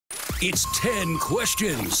It's 10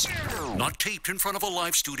 questions. Not taped in front of a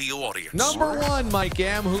live studio audience. Number 1, Mike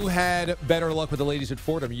Gam, who had better luck with the ladies at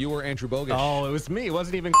Fordham, you or Andrew Bogish? Oh, it was me. It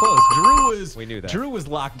wasn't even close. We knew that. Drew was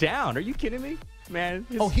locked down. Are you kidding me? Man.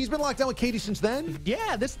 He's been locked down with Katie since then?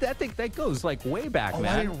 Yeah, that goes like way back,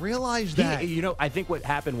 man. I didn't realize that. I think what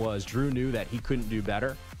happened was Drew knew that he couldn't do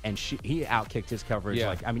better, and he outkicked his coverage. Yeah.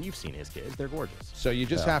 Like, I mean, you've seen his kids; they're gorgeous. So you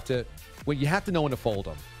just have to. Well, you have to know when to fold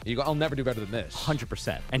them. You go, I'll never do better than this.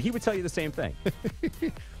 100%. And he would tell you the same thing.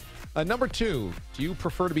 Number 2, do you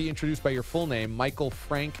prefer to be introduced by your full name, Michael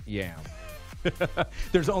Frank Yam?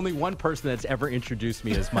 There's only one person that's ever introduced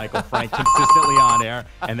me as Michael Frank consistently on air,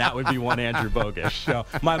 and that would be one Andrew Bogish. So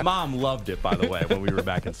my mom loved it, by the way, when we were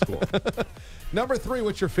back in school. Number 3,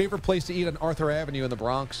 what's your favorite place to eat on Arthur Avenue in the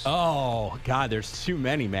Bronx? Oh, God, there's too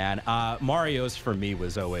many, man. Mario's for me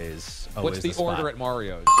was always What's the spot. order at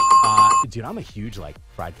Mario's? Dude, I'm a huge,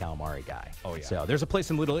 fried calamari guy. Oh, yeah. So there's a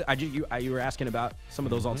place in Little Italy. You were asking about some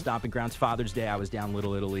of those old stomping grounds. Father's Day, I was down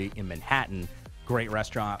Little Italy in Manhattan. Great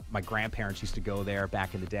restaurant. My grandparents used to go there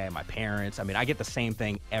back in the day. My parents. I mean, I get the same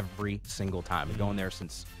thing every single time. I've been going there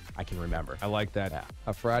since I can remember. I like that. Yeah.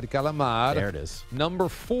 A fried calamari. There it is. Number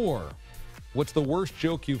 4, what's the worst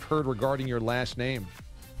joke you've heard regarding your last name?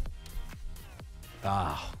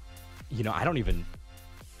 I don't even.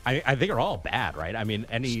 I think they're all bad, right? I mean,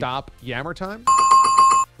 Stop Yammer time?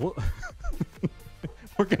 Well,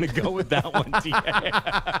 we're going to go with that one,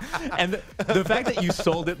 TA. And the fact that you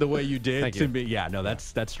sold it the way you did to me,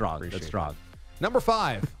 that's strong. That's strong. Number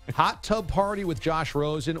 5, hot tub party with Josh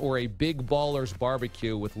Rosen or a Big Ballers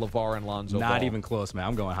barbecue with LeVar and Lonzo Not Ball? even close, man.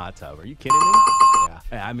 I'm going hot tub. Are you kidding me?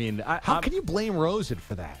 Yeah. I mean, how can you blame Rosen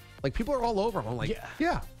for that? Like, people are all over him. I'm like,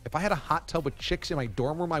 yeah, if I had a hot tub with chicks in my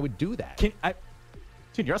dorm room, I would do that.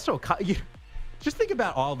 Dude, you're so just think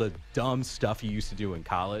about all the dumb stuff you used to do in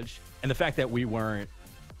college, and the fact that we weren't,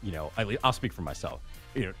 I'll speak for myself.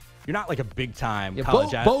 You're not like a big time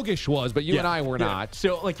college athlete. Bogish was, but you and I were not.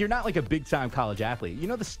 So you're not like a big time college athlete. You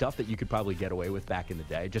know the stuff that you could probably get away with back in the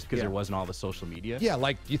day, just because there wasn't all the social media. Yeah,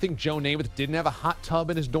 do you think Joe Namath didn't have a hot tub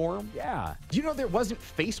in his dorm? Yeah. Do you know there wasn't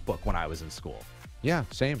Facebook when I was in school? Yeah,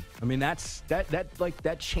 same. I mean,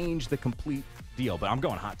 that changed the complete deal. But I'm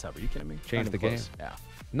going hot tub. Are you kidding me? Changed the game. Yeah.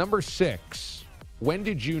 Number 6, when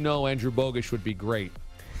did you know Andrew Bogish would be great?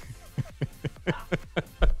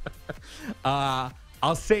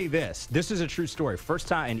 I'll say this. This is a true story. First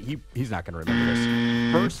time, and he's not going to remember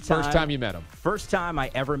this. First time you met him. First time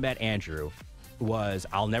I ever met Andrew was,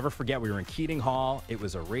 I'll never forget, we were in Keating Hall. It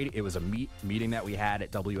was a meeting that we had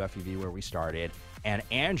at WFEV where we started. And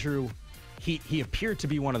Andrew, he appeared to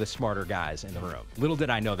be one of the smarter guys in the room. Little did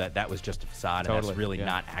I know that was just a facade, and that's really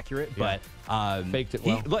not accurate. Yeah. But faked it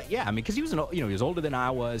well. Yeah, I mean, because he was older than I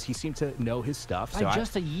was. He seemed to know his stuff. So By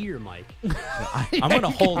just a year, Mike. I'm going to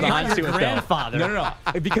hold on to it. Grandfather. No,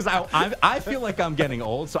 because I feel like I'm getting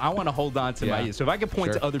old, so I want to hold on to my youth. So if I can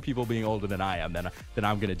point to other people being older than I am, then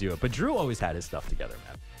I'm going to do it. But Drew always had his stuff together,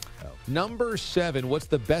 man. So. Number 7, what's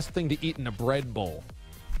the best thing to eat in a bread bowl?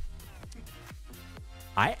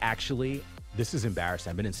 This is embarrassing.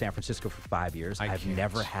 I've been in San Francisco for 5 years. I've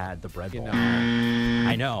never had the bread bowl.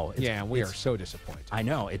 I I know. we are so disappointed. I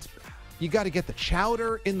know. You got to get the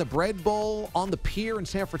chowder in the bread bowl on the pier in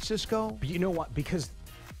San Francisco. But you know what? Because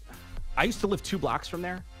I used to live 2 blocks from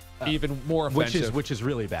there. Even more offensive. Which is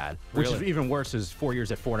really bad. Which is even worse is 4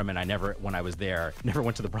 years at Fordham, and when I was there, never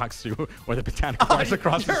went to the Bronx Zoo or the Botanical Gardens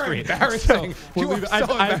across the street. Embarrassing.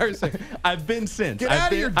 Embarrassing. I've been since. Get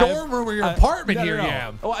out of your dorm room or your apartment here,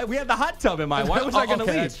 Yam. Oh, we had the hot tub in mine. Why was I going to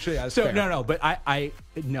leave? That's true. That's so fair. no, but I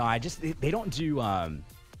just they don't do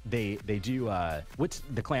they do what's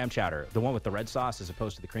the clam chowder? The one with the red sauce as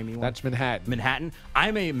opposed to the creamy one? That's Manhattan. Manhattan.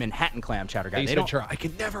 I'm a Manhattan clam chowder guy. I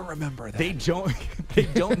can never remember that. They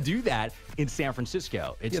don't do that in San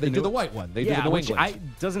Francisco. They do the white one. They do the New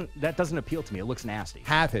England. That doesn't appeal to me. It looks nasty.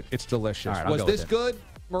 Have it. It's delicious. All right, was this good,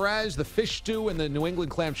 Mraz? The fish stew and the New England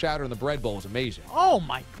clam chowder and the bread bowl was amazing. Oh,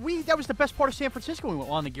 my. That was the best part of San Francisco when we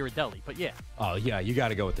went on the Ghirardelli, but yeah. Oh, yeah, you got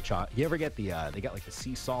to go with the chocolate. You ever get they got like the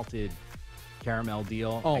sea salted caramel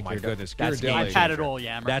deal? Oh, my goodness. I've had it all,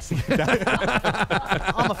 Yammer. I'm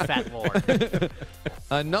a fat lord.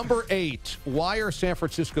 Number 8, why are San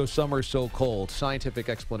Francisco summers so cold? Scientific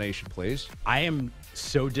explanation, please. I am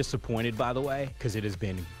so disappointed, by the way, because it has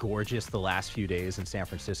been gorgeous the last few days in San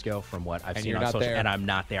Francisco from what I've seen on social, and I'm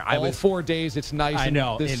not there. All 4 days, it's nice. I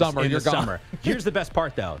know. This summer, you're gone. Here's the best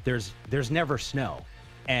part, though. There's never snow.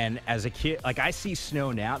 And as a kid, like I see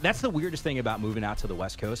snow now. That's the weirdest thing about moving out to the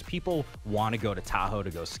West Coast. People want to go to Tahoe to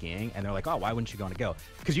go skiing, and they're like, "Oh, why wouldn't you want to go?"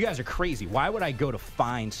 Because you guys are crazy. Why would I go to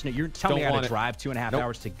find snow? You're telling me I got to drive 2.5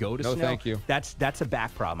 hours to go to snow? No, thank you. That's a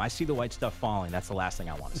back problem. I see the white stuff falling. That's the last thing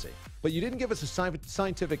I want to see. But you didn't give us a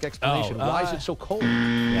scientific explanation. Why is it so cold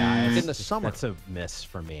in the summer? That's a miss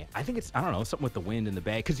for me. I think it's, I don't know, something with the wind in the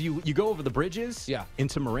bay. Because you go over the bridges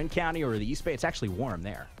into Marin County or the East Bay, it's actually warm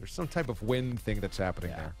there. There's some type of wind thing that's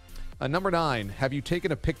happening there. Number 9, have you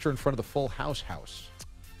taken a picture in front of the Full House house?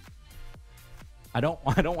 I don't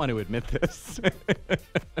want to admit this.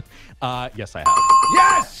 Yes, I have.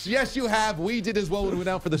 Yes! Yes, you have. We did as well when we went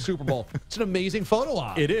out for the Super Bowl. It's an amazing photo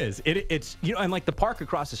op. It is. It's, you know, and like the park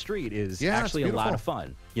across the street is actually a lot of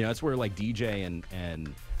fun. You know, it's where like DJ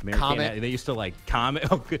and Comment. They used to like comment.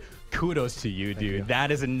 Oh, kudos to you, dude. That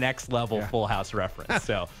is a next level Full House reference.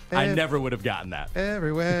 So I never would have gotten that.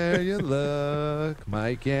 Everywhere you look,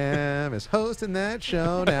 Mike M is hosting that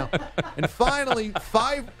show now. And finally,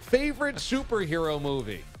 5 favorite superhero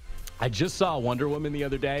movie. I just saw Wonder Woman the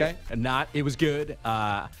other day. And it was good.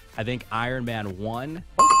 I think Iron Man 1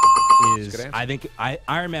 is. I think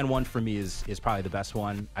Iron Man 1 for me is probably the best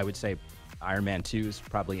one. I would say Iron Man 2 is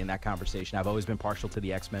probably in that conversation. I've always been partial to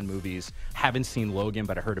the X-Men movies. Haven't seen Logan,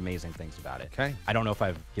 but I heard amazing things about it. Okay. I don't know if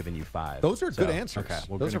I've given you 5. Those are good answers. Okay.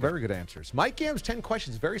 Those are very good answers. Mike Gam's 10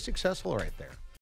 questions, very successful right there.